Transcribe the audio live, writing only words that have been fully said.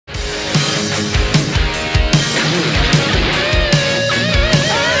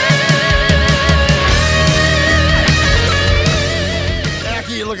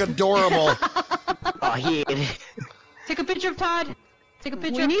adorable. Oh, he. Take a picture of Todd. Take a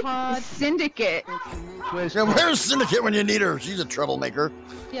picture of Todd. Syndicate. Yeah, where's Syndicate when you need her? She's a troublemaker.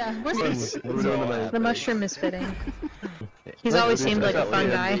 Yeah, where's The mushroom is fitting. He's always seemed like a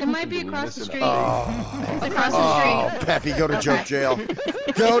fun guy. It might be across the street. It's across the street. Peppy, go to joke jail.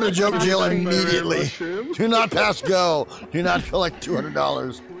 Go to joke jail immediately. Do not pass go. Do not collect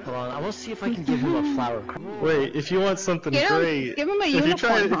 $200. Hold on, I will see if I can give him a flower crown. Wait, if you want something great, give him a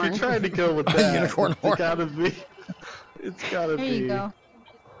unicorn horn. If you're trying to go with that, unicorn horn. It's gotta be. There you go.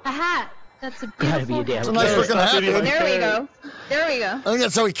 A hat. That's a Gotta beautiful be a damn It's a nice looking hat. There we go. There we go. I think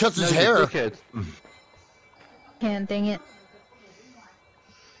that's how he cuts his hair. Can't, dang it.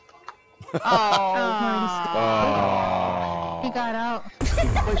 Oh. He got out.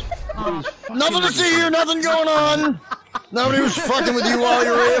 Nothing to see here, nothing going on. Nobody was fucking with you while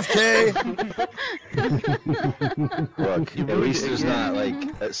you were AFK. Look, at least there's not like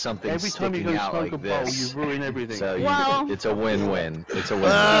something Every time you sticking go out smoke like a bowl, this. you ruin everything. So Well- it's a win-win. It's a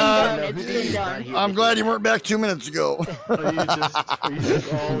win-win. It's been done. I'm glad you weren't back 2 minutes ago. Are you just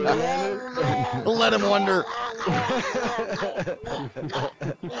all in on it? Let him wonder.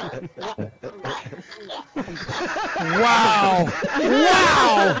 Wow!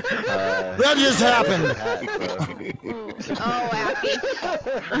 Wow! That just happened. Oh, happy.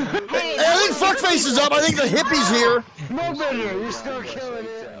 Hey, I think Fuckface is up. I think the hippie's here. No better. You're still killing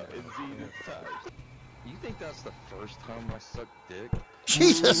it. You think that's the first time I sucked dick?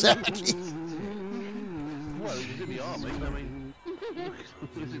 Jesus, Aki. What? To be honest, I mean,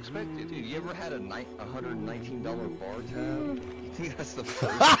 it's expected. Dude, you ever had a $119 bar tab? You think that's the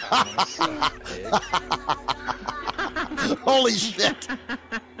first time I sucked dick? Holy shit.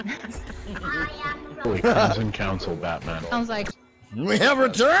 Crimson Council, Batman. Sounds like We have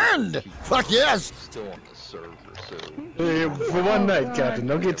returned. Fuck yes. Still on the server, so... For one night, Captain.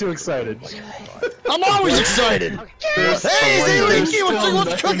 Don't get too excited. I'm always excited. Hey, Zenith,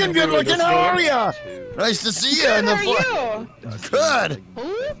 what's cooking good looking? How are ya? Nice to see you. How are you? Good.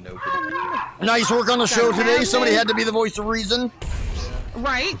 Nice work on the show today. Somebody had to be the voice of reason.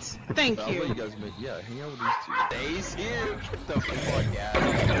 Right. Thank I bet you. you guys make, yeah, hang out with these two. Days here? Get the fuck out of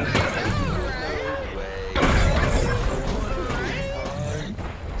here.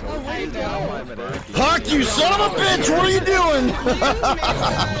 Huck, you son of a bitch! What are you doing?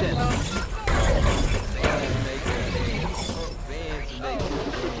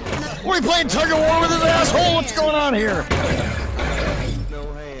 What are you playing tug of war with his asshole? What's going on here?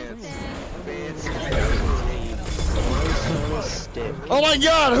 No hands. Oh my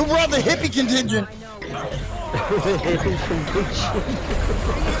God! Who brought the hippie contingent?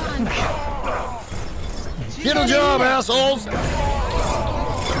 Get a job, assholes!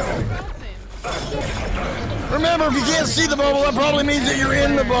 Remember, if you can't see the bubble, that probably means that you're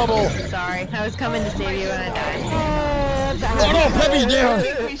in the bubble. Sorry, I was coming to save you and I died. Oh no, Peppy's down.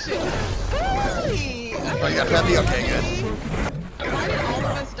 We should. Hey! Oh, you got Peppy? Okay, good. Why did all of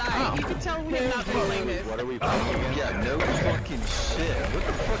us die? You can tell we have not been playing this. What are we playing? Yeah, no fucking shit. What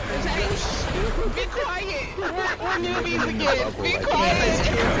the fuck is this? Be quiet. We're newbies again. Be quiet.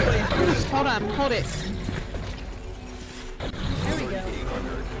 Hold on. Hold it. Here we go.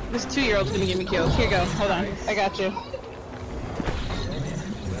 This 2-year-old's gonna get me killed. Here you go. Hold on. I got you.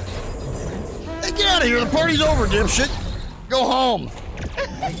 Hey, get out of here. The party's over, dipshit. Go home.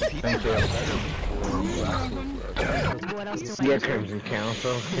 Yeah, Crimson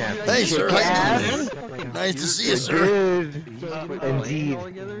Council. Captain. Hey, sir. How you doing? Nice to see you, sir. Good. Indeed.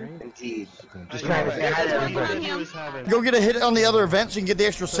 Indeed. Just trying to say hi to everybody. Go get a hit on the other event so you can get the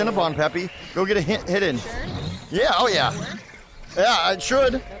extra Cinnabon, Peppy. Go get a hit in. Yeah, oh yeah. Yeah, it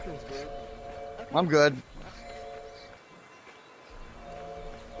should. I'm good.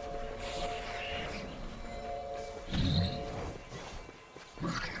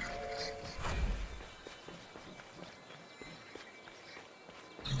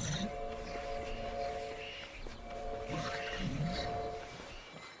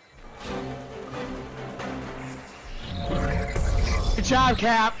 Good job,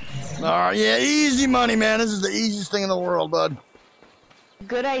 Cap. Alright, yeah, easy money, man. This is the easiest thing in the world, bud.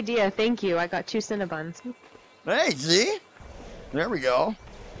 Good idea, thank you. I got 2 Cinnabons. Hey, see? There we go.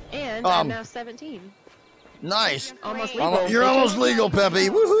 And I'm now 17. Nice. Almost legal. You're almost legal, Peppy.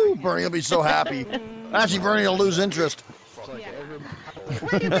 Woohoo! Bernie will be so happy. Actually, Bernie will lose interest.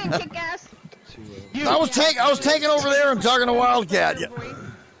 What do you think, Kickass? I was taking over there and talking to Wildcat. Yeah.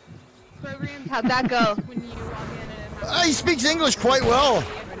 How'd that go? He speaks English quite well.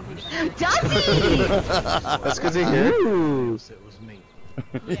 Does he? That's because he knows it was me.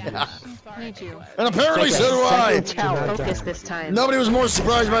 Yeah. Me too. And apparently so do I. Focus this time. Nobody was more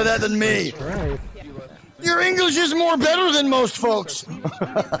surprised by that than me. Your English is more better than most folks. More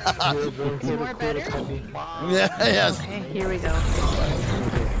better? Yeah, yes. Okay, here we go.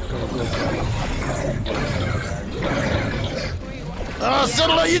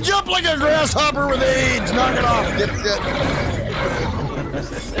 Settle down. You jump like a grasshopper with AIDS. Knock it off, dipshit.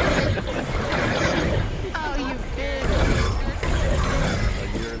 Oh, you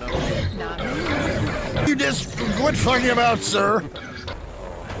did. You just quit fucking about, sir.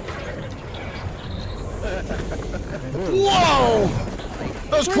 Whoa!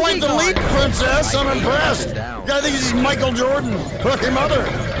 That was quite the leap, princess. I'm impressed. Guy thinks he's Michael Jordan. Fuck your mother.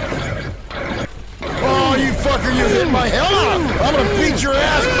 Oh, you fucker, you hit my hell out. I'm gonna beat your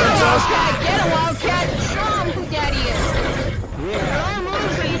ass, princess. Get a wildcat. Show him who daddy is. Yeah.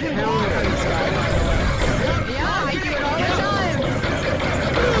 So you can walk. Yeah, I do it all the time.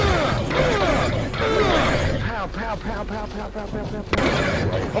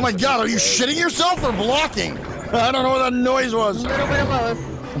 Oh my god, are you shitting yourself or blocking? I don't know what that noise was. A little bit of both.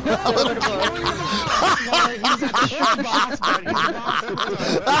 A little bit of both.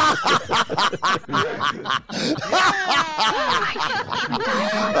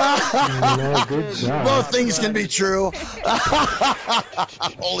 Good job. Both things can be true.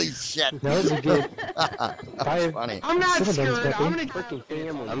 Holy shit. That was a good. That's funny. I'm not Cinnamons, scared. Peppy. I'm gonna freaking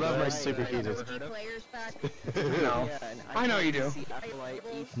family. I love my superheaters. No, I know you do.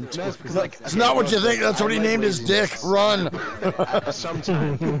 It's not what you think. That's what he named his dick. Run.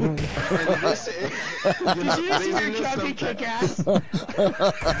 Sometimes. Did you just hear Cappy Kickass?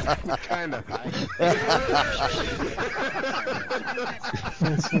 Kinda.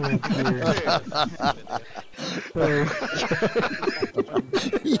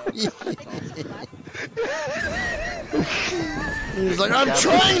 He's like, I'm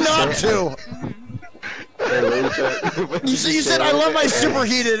trying not to. You said I love my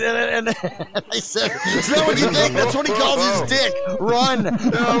superheated, and I said, is that what you think? That's what he calls his dick. Run.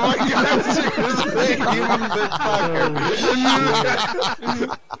 Oh my god, seriously, you motherfucker.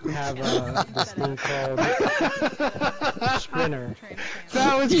 Have this thing called Sprinter.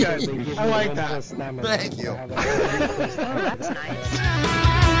 That was good. I like that. Thank you. Oh, that's nice.